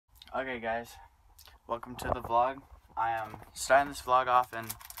Okay guys, welcome to the vlog. I am starting this vlog off in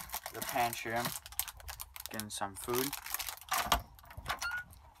the pantry room, getting some food.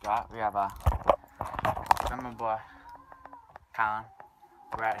 We have my boy, Colin.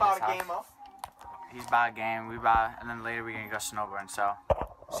 We're at his house. He's about a game, and then later we're gonna go snowboarding, so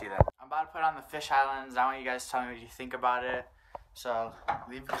see that. I'm about to put on the Fish Islands. I want you guys to tell me what you think about it. So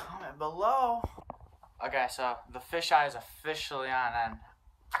leave a comment below. Okay, so the Fish Eye is officially on, and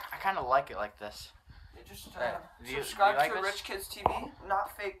I kind of like it like this. Just subscribe like to Rich Kids TV,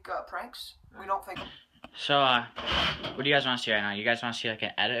 not fake pranks. We don't fake them. So, what do you guys want to see right now? You guys want to see like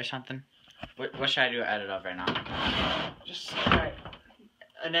an edit or something? What should I do an edit of right now? Just, alright.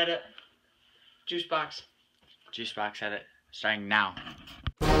 An edit. Juice box. Juice box edit. Starting now.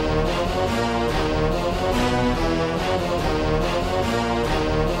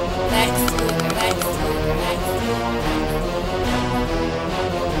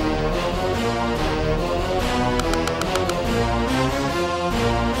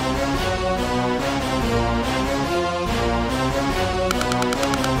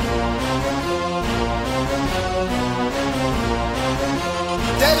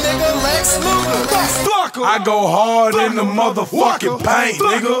 That nigga Lex Luger. I go hard in the motherfucking paint,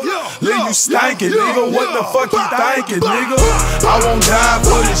 nigga. Leave you stankin', nigga. What the fuck you thinking, nigga? I won't die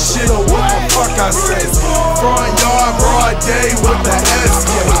for this shit or what the fuck I say. Front yard, broad day with the SK.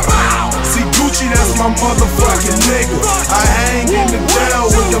 See Gucci, that's my motherfucking nigga. I hang in the jail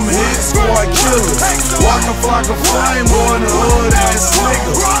with them hit squad killers. Walk a flock of flame on the hood ass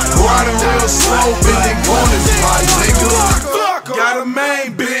nigga. Riding real slow, bending corners, my nigga. Got a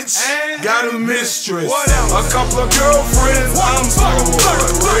main bitch, got a mistress, a couple of girlfriends, I'm so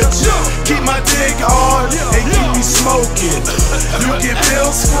rich. Keep my dick hard and keep me smoking. You get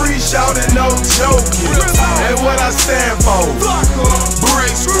bills free, shouting no joking. And what I stand for,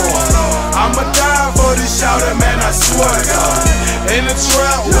 Brick Squad. I'ma die for this shouting, man, I swear to God. In the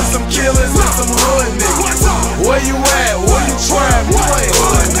trap with some killers and some hood niggas. Where you at? Where you trap? You ain't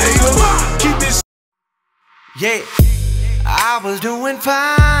hood, nigga. Keep this. Yeah. I was doing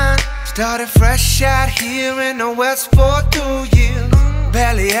fine. Started fresh out here in the West for 2 years.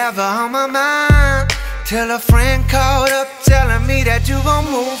 Barely ever on my mind, till a friend called up telling me that you gon'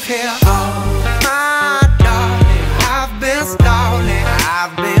 move here. Oh my darling, I've been stalling.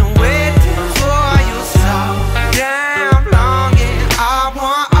 I've been waiting for you so damn long, and I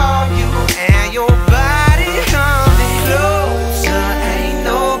want all you and your body coming closer. Ain't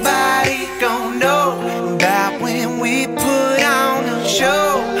nobody gon' know about when we put on a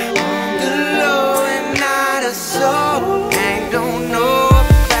show on the low and not a soul. Ain't don't know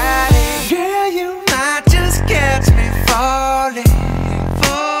about it. Girl, you might just catch me falling,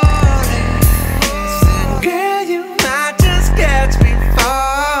 falling. Said, girl, you might just catch me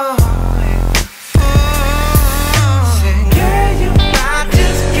falling, falling. Said, girl, you might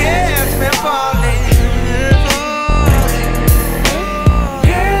just catch me falling, falling.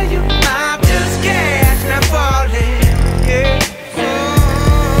 Girl, you might just catch me falling.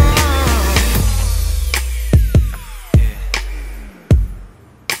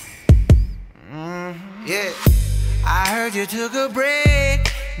 Yeah, I heard you took a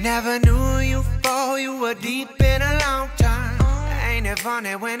break. Never knew you fall. You were deep in a long time. Ain't it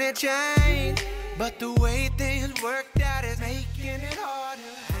funny when it changed? But the way things worked out is making it harder.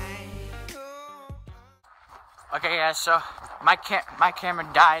 Okay guys, so my camera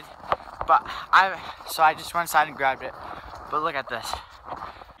died, but I just went inside and grabbed it. But look at this.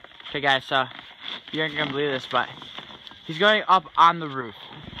 Okay guys, so you aren't gonna believe this, but he's going up on the roof.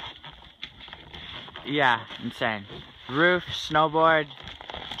 Yeah, insane. Roof, snowboard,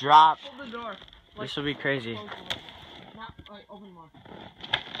 drop. Hold the door. This will be crazy. Not, like, open more.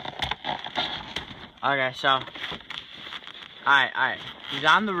 Okay, so alright. He's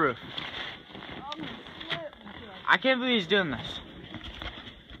on the roof. I can't believe he's doing this.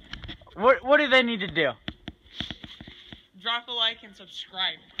 What do they need to do? Drop a like and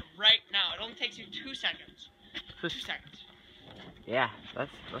subscribe right now. It only takes you 2 seconds. 2 seconds. Yeah,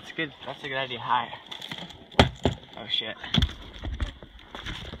 that's good. That's a good idea. Hi. Oh shit.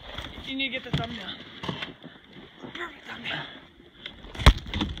 You need to get the thumbnail. Perfect thumbnail.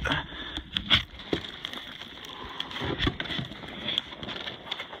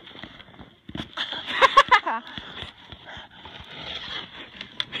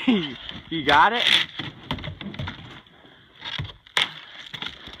 You got it?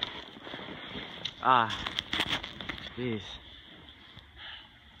 Jeez.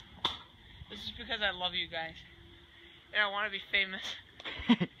 This is because I love you guys. And I want to be famous.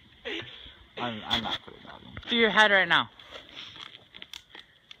 I'm not putting that in. Do your head right now.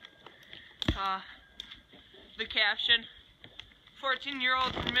 the caption,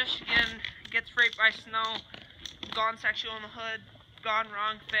 14-year-old from Michigan gets raped by snow, gone sexual in the hood, gone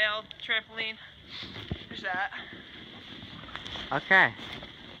wrong, failed, trampoline. There's that. Okay.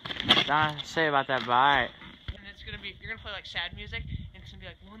 Don't say about that, but alright. And it's gonna be, you're gonna play like sad music, and it's gonna be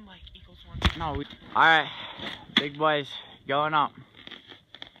like 1 like equals 1. No, alright. Big boys, going up.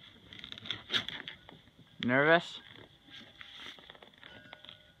 Nervous?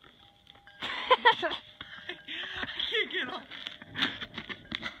 I can't get up.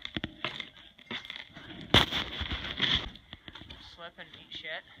 Slip and eat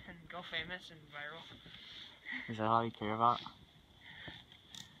shit and go famous and viral. Is that all you care about?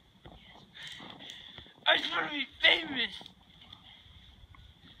 I just want to be famous.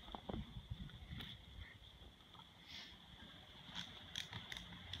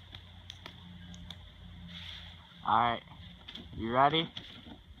 Alright. You ready?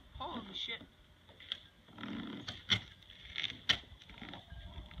 Holy shit.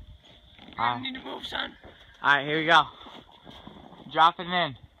 I need to move, son. Alright, here we go. Drop it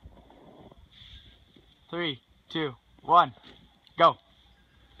in. 3, 2, 1, go.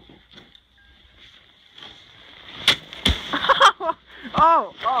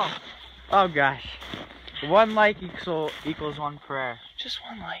 Oh gosh. 1 like equals 1 prayer. Just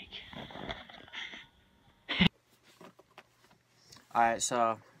 1 like. Alright,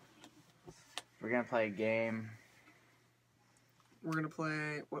 so we're gonna play a game. We're gonna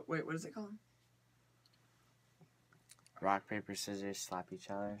play. Wait, what is it called? Rock, paper, scissors, slap each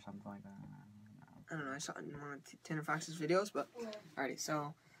other, or something like that. I don't know. I saw it in one of Tanner Fox's videos, but alrighty.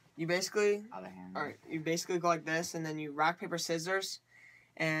 So you basically, Other hand. alright, you basically go like this, and then you rock, paper, scissors,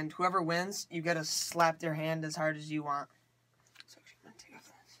 and whoever wins, you gotta slap their hand as hard as you want. So I'm gonna take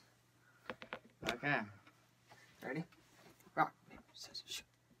off this. Okay. Ready? Rock, paper, scissors, shoot.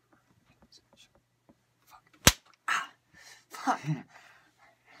 Fuck.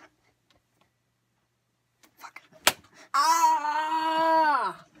 Fuck.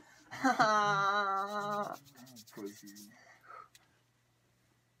 Ah!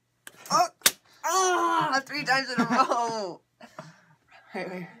 Oh! Ah! 3 times in a row!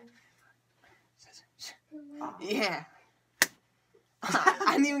 Wait. Yeah.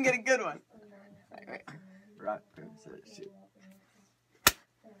 I didn't even get a good one. Wait. Rock, paper, scissors, shoot.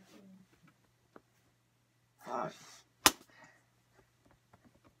 Fuck.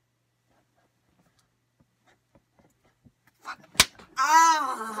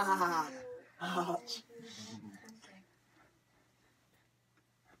 Ah! Ouch.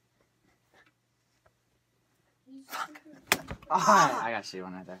 Fuck. I got you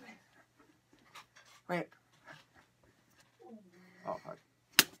one right there. Wait. Oh, fuck.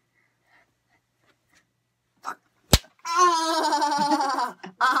 Fuck. Ah!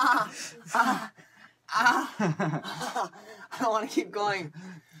 Ah! Ah! Ah! I don't want to keep going.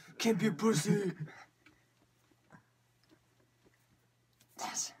 Can't be a pussy.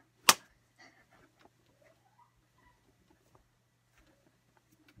 Yes.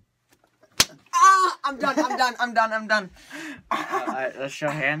 Ah! I'm done. Alright, let's show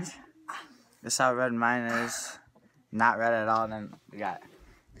hands. This is how red mine is. Not red at all, and then we got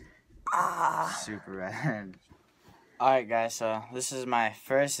super red. Alright guys, so this is my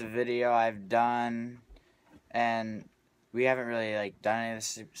first video I've done, and we haven't really done any of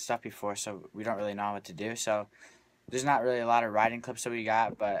this stuff before, so we don't really know what to do. So there's not really a lot of riding clips that we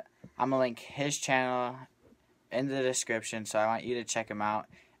got, but I'm going to link his channel in the description, so I want you to check him out.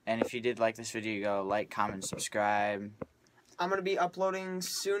 And if you did like this video, go like, comment, subscribe. I'm going to be uploading as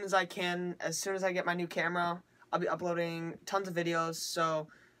soon as I can. As soon as I get my new camera, I'll be uploading tons of videos. So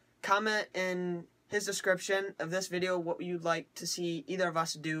comment in his description of this video what you'd like to see either of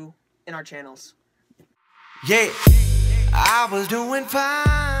us do in our channels. Yeah, I was doing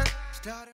fine.